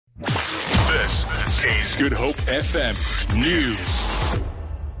This is Good Hope FM News.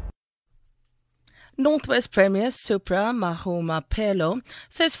 Northwest Premier Supra Mahumapelo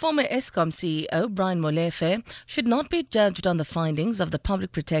says former Eskom CEO Molefe should not be judged on the findings of the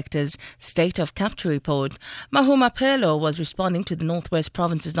Public Protector's State of Capture report. Mahumapelo was responding to the Northwest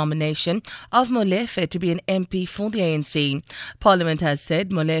Province's nomination of Molefe to be an MP for the ANC. Parliament has said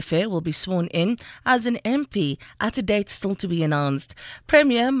Molefe will be sworn in as an MP at a date still to be announced.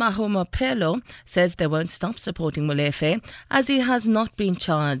 Premier Mahumapelo says they won't stop supporting Molefe as he has not been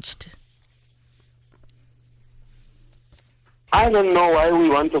charged. I don't know why we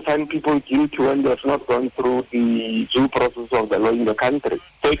want to find people guilty when they've not gone through the due process of the law in the country.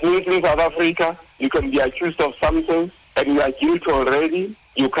 So it means in South Africa, you can be accused of something and you are guilty already.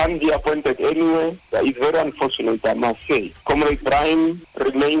 You can't be appointed anywhere. It's very unfortunate, I must say. Comrade Brian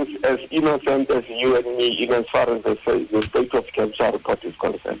remains as innocent as you and me in as far as the state of capture report is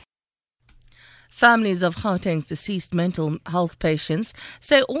concerned. Families of Gauteng's deceased mental health patients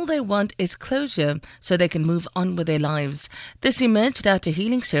say all they want is closure so they can move on with their lives. This emerged at a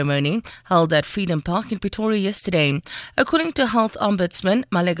healing ceremony held at Freedom Park in Pretoria yesterday. According to Health Ombudsman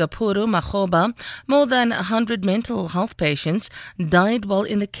Malegapuru Makgoba, more than 100 mental health patients died while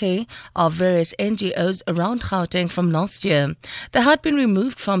in the care of various NGOs around Gauteng from last year. They had been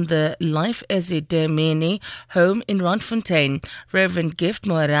removed from the Life Ezidemeni home in Randfontein. Reverend Gift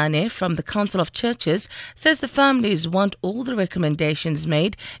Moerane from the Council of Churches says the families want all the recommendations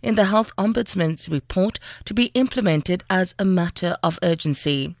made in the Health Ombudsman's report to be implemented as a matter of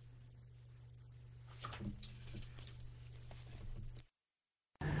urgency.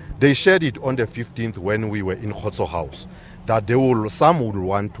 They shared it on the 15th when we were in Khotso House, that some would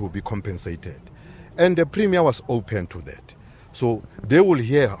want to be compensated. And the Premier was open to that. So they will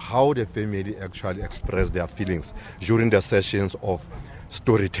hear how the family actually express their feelings during the sessions of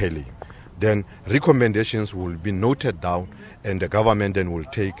storytelling. Then recommendations will be noted down and the government then will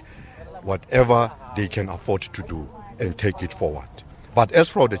take whatever they can afford to do and take it forward. But as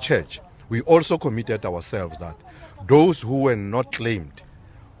for the church, we also committed ourselves that those who were not claimed,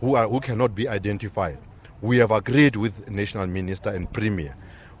 who cannot be identified, we have agreed with National Minister and Premier,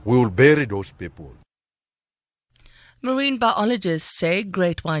 we will bury those people. Marine biologists say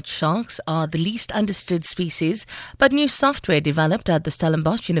great white sharks are the least understood species, but new software developed at the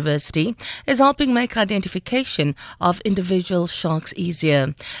Stellenbosch University is helping make identification of individual sharks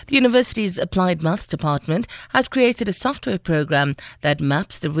easier. The university's Applied Maths department has created a software program that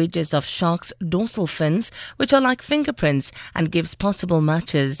maps the ridges of sharks' dorsal fins, which are like fingerprints, and gives possible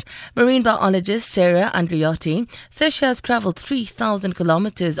matches. Marine biologist Sarah Andriotti says she has travelled 3,000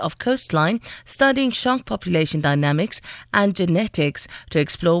 kilometres of coastline studying shark population dynamics and genetics to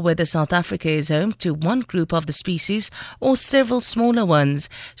explore whether South Africa is home to one group of the species or several smaller ones.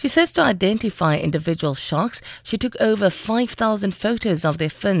 She says to identify individual sharks, she took over 5,000 photos of their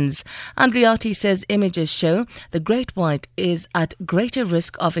fins. Andriotti says images show the great white is at greater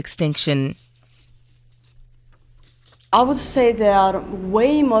risk of extinction. I would say they are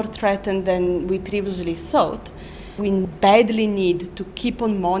way more threatened than we previously thought. We badly need to keep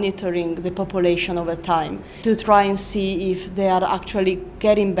on monitoring the population over time to try and see if they are actually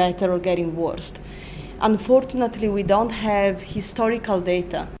getting better or getting worse. Unfortunately, we don't have historical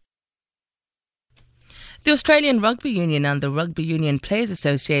data. The Australian Rugby Union and the Rugby Union Players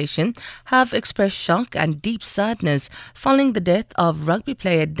Association have expressed shock and deep sadness following the death of rugby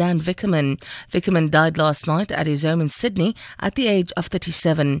player Dan Vickerman. Vickerman died last night at his home in Sydney at the age of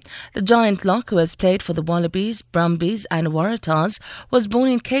 37. The giant lock, who has played for the Wallabies, Brumbies and Waratahs, was born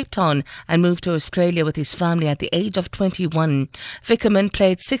in Cape Town and moved to Australia with his family at the age of 21. Vickerman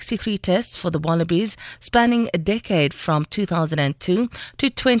played 63 tests for the Wallabies, spanning a decade from 2002 to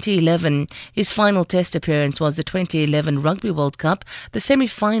 2011. His final test appearance was the 2011 Rugby World Cup, the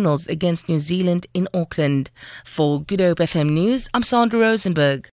semi-finals against New Zealand in Auckland. For Good Hope FM News, I'm Sandra Rosenberg.